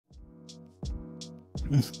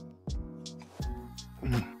Ooh.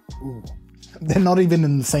 They're not even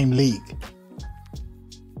in the same league.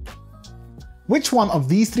 Which one of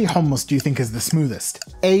these three hummus do you think is the smoothest?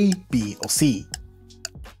 A, B, or C?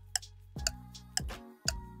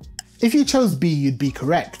 If you chose B, you'd be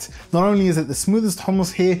correct. Not only is it the smoothest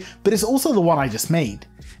hummus here, but it's also the one I just made.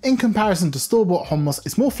 In comparison to store-bought hummus,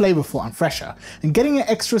 it's more flavourful and fresher, and getting it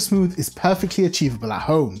extra smooth is perfectly achievable at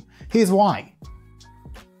home. Here's why.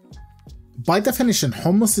 By definition,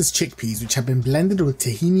 hummus is chickpeas which have been blended with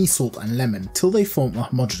tahini, salt and lemon till they form a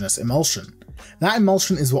homogeneous emulsion. That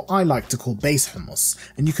emulsion is what I like to call base hummus,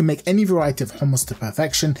 and you can make any variety of hummus to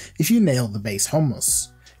perfection if you nail the base hummus.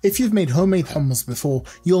 If you've made homemade hummus before,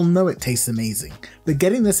 you'll know it tastes amazing, but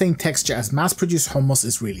getting the same texture as mass-produced hummus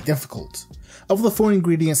is really difficult. Of the 4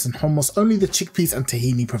 ingredients in hummus, only the chickpeas and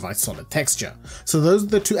tahini provide solid texture, so those are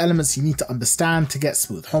the 2 elements you need to understand to get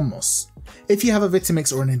smooth hummus. If you have a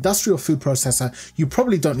Vitamix or an industrial food processor, you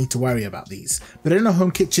probably don't need to worry about these, but in a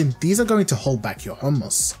home kitchen, these are going to hold back your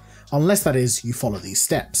hummus. Unless that is, you follow these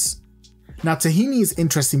steps. Now tahini is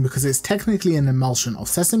interesting because it's technically an emulsion of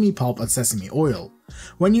sesame pulp and sesame oil.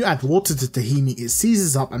 When you add water to tahini, it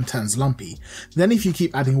seizes up and turns lumpy, then if you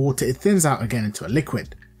keep adding water it thins out again into a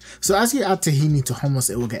liquid. So as you add tahini to hummus,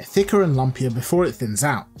 it will get thicker and lumpier before it thins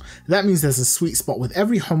out. That means there's a sweet spot with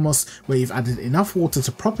every hummus where you've added enough water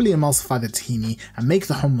to properly emulsify the tahini and make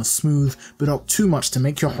the hummus smooth, but not too much to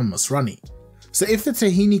make your hummus runny. So if the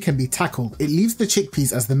tahini can be tackled, it leaves the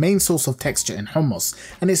chickpeas as the main source of texture in hummus,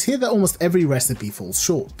 and it's here that almost every recipe falls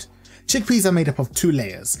short. Chickpeas are made up of 2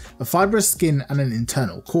 layers, a fibrous skin and an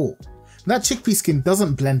internal core. That chickpea skin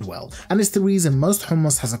doesn't blend well, and it's the reason most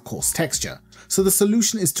hummus has a coarse texture, so the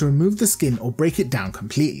solution is to remove the skin or break it down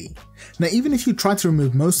completely. Now even if you try to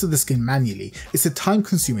remove most of the skin manually, it's a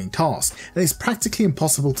time-consuming task, and it's practically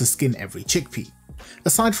impossible to skin every chickpea.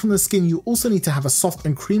 Aside from the skin, you also need to have a soft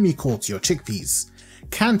and creamy core to your chickpeas.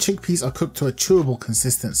 Canned chickpeas are cooked to a chewable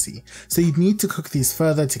consistency, so you'd need to cook these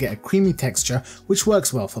further to get a creamy texture, which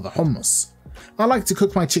works well for the hummus. I like to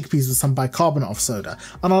cook my chickpeas with some bicarbonate of soda,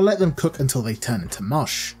 and I'll let them cook until they turn into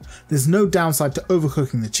mush. There's no downside to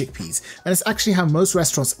overcooking the chickpeas, and it's actually how most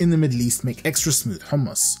restaurants in the Middle East make extra smooth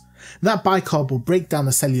hummus. That bicarb will break down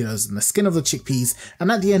the cellulose in the skin of the chickpeas,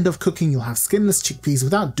 and at the end of cooking you'll have skinless chickpeas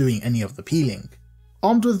without doing any of the peeling.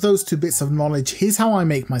 Armed with those 2 bits of knowledge, here's how I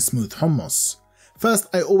make my smooth hummus. First,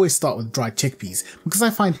 I always start with dried chickpeas, because I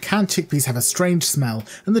find canned chickpeas have a strange smell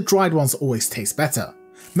and the dried ones always taste better.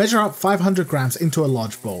 Measure out 500 grams into a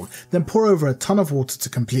large bowl, then pour over a ton of water to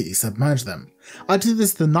completely submerge them. I do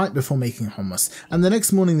this the night before making hummus, and the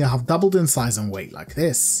next morning they'll have doubled in size and weight like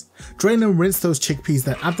this. Drain and rinse those chickpeas,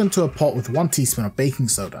 then add them to a pot with 1 teaspoon of baking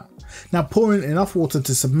soda. Now pour in enough water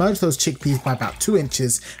to submerge those chickpeas by about 2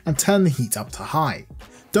 inches and turn the heat up to high.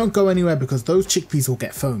 Don't go anywhere because those chickpeas will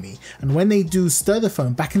get foamy, and when they do, stir the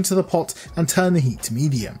foam back into the pot and turn the heat to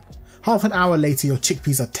medium. Half an hour later your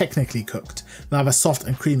chickpeas are technically cooked. They'll have a soft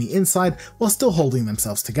and creamy inside while still holding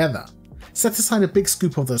themselves together. Set aside a big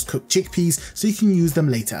scoop of those cooked chickpeas so you can use them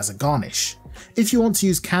later as a garnish. If you want to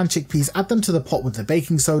use canned chickpeas, add them to the pot with the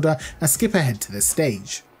baking soda and skip ahead to this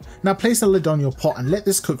stage. Now place a lid on your pot and let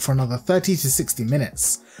this cook for another 30 to 60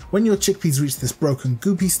 minutes. When your chickpeas reach this broken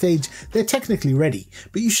goopy stage, they're technically ready,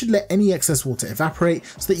 but you should let any excess water evaporate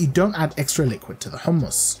so that you don't add extra liquid to the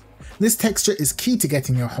hummus. This texture is key to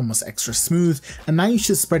getting your hummus extra smooth, and now you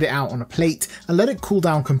should spread it out on a plate and let it cool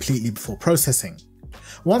down completely before processing.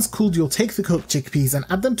 Once cooled, you'll take the cooked chickpeas and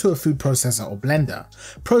add them to a food processor or blender.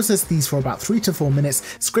 Process these for about 3 to 4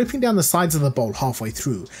 minutes, scraping down the sides of the bowl halfway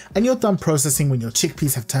through, and you're done processing when your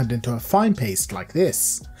chickpeas have turned into a fine paste like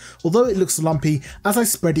this. Although it looks lumpy, as I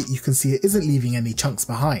spread it you can see it isn't leaving any chunks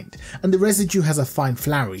behind, and the residue has a fine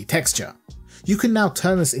floury texture. You can now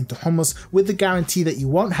turn this into hummus with the guarantee that you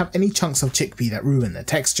won't have any chunks of chickpea that ruin the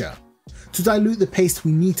texture. To dilute the paste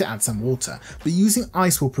we need to add some water, but using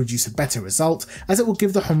ice will produce a better result as it will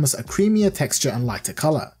give the hummus a creamier texture and lighter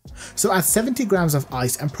colour. So add 70 grams of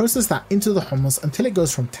ice and process that into the hummus until it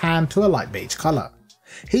goes from tan to a light beige colour.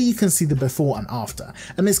 Here you can see the before and after,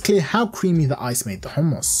 and it's clear how creamy the ice made the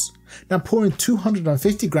hummus. Now pour in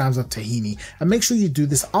 250 grams of tahini and make sure you do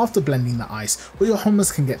this after blending the ice or your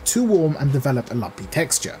hummus can get too warm and develop a lumpy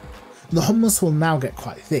texture. The hummus will now get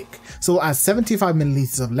quite thick, so we'll add 75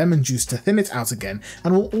 ml of lemon juice to thin it out again,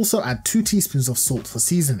 and we'll also add 2 teaspoons of salt for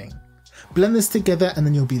seasoning. Blend this together and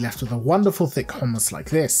then you'll be left with a wonderful thick hummus like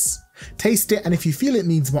this. Taste it, and if you feel it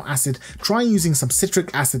needs more acid, try using some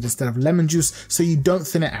citric acid instead of lemon juice so you don't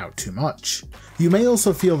thin it out too much. You may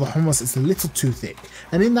also feel the hummus is a little too thick,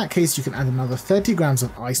 and in that case you can add another 30 grams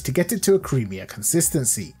of ice to get it to a creamier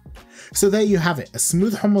consistency. So there you have it, a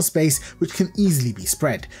smooth hummus base which can easily be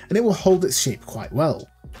spread, and it will hold its shape quite well.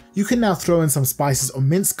 You can now throw in some spices or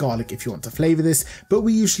minced garlic if you want to flavour this, but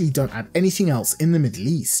we usually don't add anything else in the Middle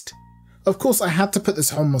East. Of course, I had to put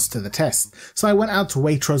this hummus to the test, so I went out to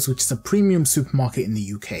Waitrose, which is a premium supermarket in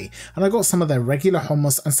the UK, and I got some of their regular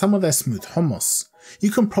hummus and some of their smooth hummus.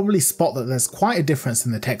 You can probably spot that there's quite a difference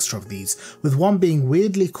in the texture of these, with one being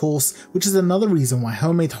weirdly coarse, which is another reason why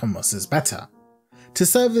homemade hummus is better. To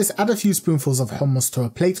serve this, add a few spoonfuls of hummus to a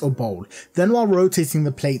plate or bowl, then while rotating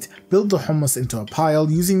the plate, build the hummus into a pile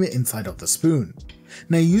using the inside of the spoon.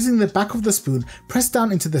 Now using the back of the spoon, press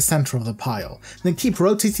down into the centre of the pile, then keep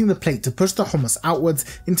rotating the plate to push the hummus outwards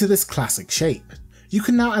into this classic shape. You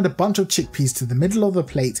can now add a bunch of chickpeas to the middle of the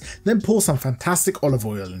plate, then pour some fantastic olive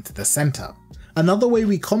oil into the centre. Another way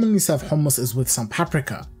we commonly serve hummus is with some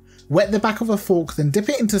paprika. Wet the back of a fork, then dip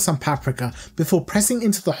it into some paprika before pressing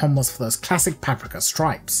into the hummus for those classic paprika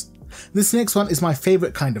stripes. This next one is my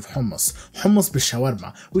favourite kind of hummus, hummus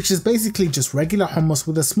bishawarma, which is basically just regular hummus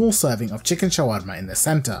with a small serving of chicken shawarma in the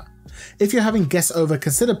centre. If you're having guests over,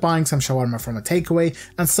 consider buying some shawarma from a takeaway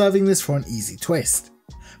and serving this for an easy twist.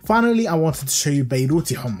 Finally, I wanted to show you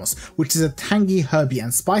Beiruty Hummus, which is a tangy, herby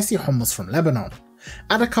and spicy hummus from Lebanon.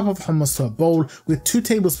 Add a cup of hummus to a bowl with 2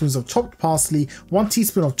 tablespoons of chopped parsley, 1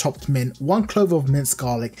 teaspoon of chopped mint, 1 clove of minced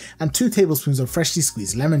garlic and 2 tablespoons of freshly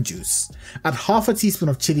squeezed lemon juice. Add half a teaspoon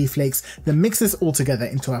of chili flakes, then mix this all together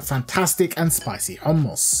into a fantastic and spicy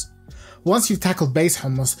hummus. Once you've tackled base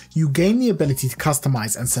hummus, you gain the ability to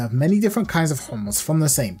customize and serve many different kinds of hummus from the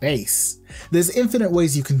same base. There's infinite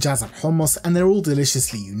ways you can jazz up hummus and they're all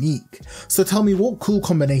deliciously unique. So tell me, what cool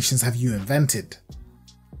combinations have you invented?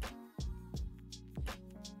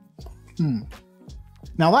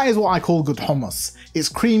 Now that is what I call good hummus. It's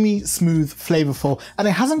creamy, smooth, flavourful, and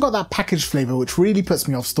it hasn't got that packaged flavour which really puts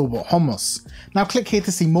me off store-bought hummus. Now click here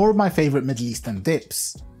to see more of my favourite Middle Eastern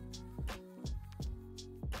dips.